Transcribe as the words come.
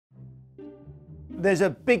There's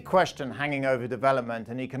a big question hanging over development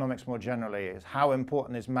and economics more generally, is how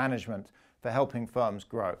important is management for helping firms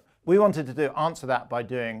grow? We wanted to answer that by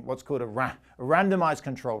doing what's called a randomized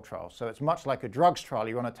control trial. So it's much like a drugs trial.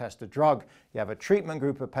 You want to test a drug, you have a treatment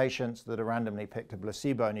group of patients that are randomly picked a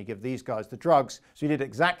placebo, and you give these guys the drugs. So we did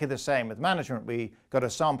exactly the same with management. We got a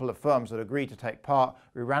sample of firms that agreed to take part.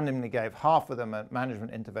 We randomly gave half of them a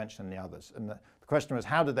management intervention and the others. And the question was,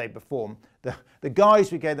 how did they perform? The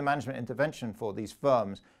guys we gave the management intervention for, these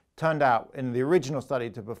firms, turned out in the original study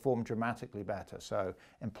to perform dramatically better. So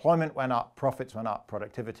employment went up, profits went up,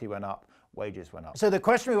 productivity went up, wages went up. So the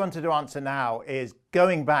question we wanted to answer now is,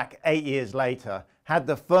 going back 8 years later, had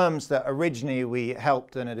the firms that originally we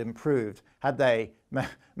helped and had improved, had they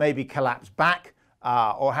maybe collapsed back,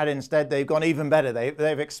 or had instead they've gone even better?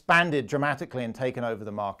 They've expanded dramatically and taken over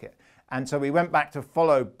the market. And so we went back to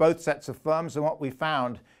follow both sets of firms, and what we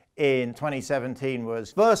found in 2017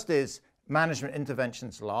 was, first is management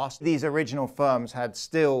interventions last. These original firms had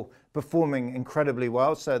still performing incredibly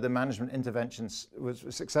well, so the management interventions was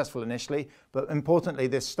successful initially, but importantly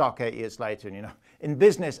this stuck 8 years later. And in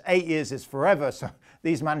business 8 years is forever, so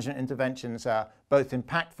these management interventions are both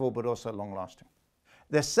impactful but also long-lasting.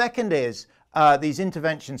 The second is these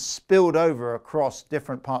interventions spilled over across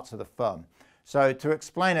different parts of the firm. So to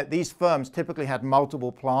explain it, these firms typically had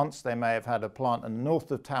multiple plants. They may have had a plant in the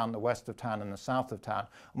north of town, the west of town, and the south of town.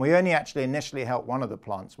 And we only actually initially helped one of the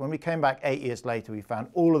plants. When we came back 8 years later, we found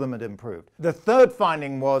all of them had improved. The third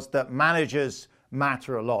finding was that managers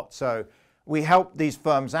matter a lot. So we helped these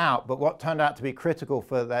firms out, but what turned out to be critical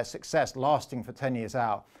for their success lasting for 10 years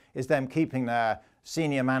out is them keeping their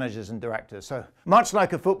senior managers and directors. So much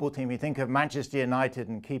like a football team, you think of Manchester United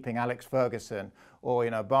and keeping Alex Ferguson, or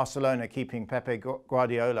Barcelona keeping Pepe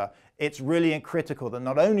Guardiola. It's really critical that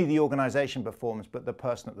not only the organization performs, but the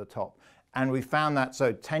person at the top. And we found that,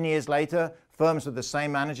 so 10 years later, firms with the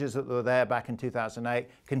same managers that were there back in 2008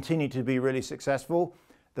 continue to be really successful.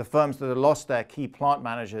 The firms that had lost their key plant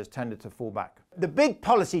managers tended to fall back. The big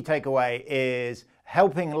policy takeaway is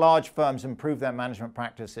helping large firms improve their management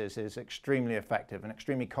practices is extremely effective and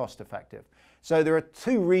extremely cost effective. So there are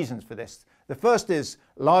two reasons for this. The first is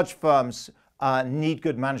large firms need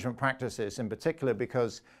good management practices, in particular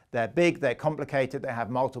because they're big, they're complicated, they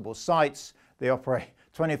have multiple sites, they operate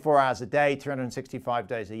 24 hours a day, 365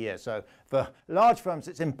 days a year. So for large firms,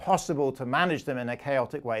 it's impossible to manage them in a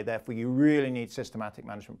chaotic way. Therefore, you really need systematic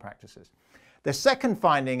management practices. The second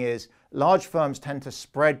finding is large firms tend to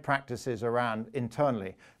spread practices around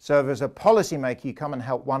internally. So if as a policymaker you come and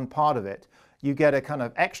help one part of it, you get a kind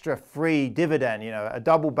of extra free dividend, a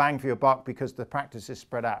double bang for your buck, because the practice is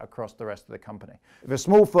spread out across the rest of the company. If a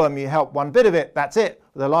small firm, you help one bit of it, that's it.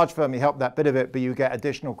 With a large firm, you help that bit of it, but you get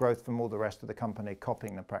additional growth from all the rest of the company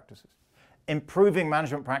copying the practices. Improving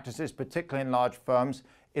management practices, particularly in large firms,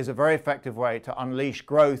 is a very effective way to unleash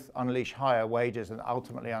growth, unleash higher wages, and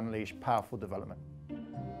ultimately unleash powerful development.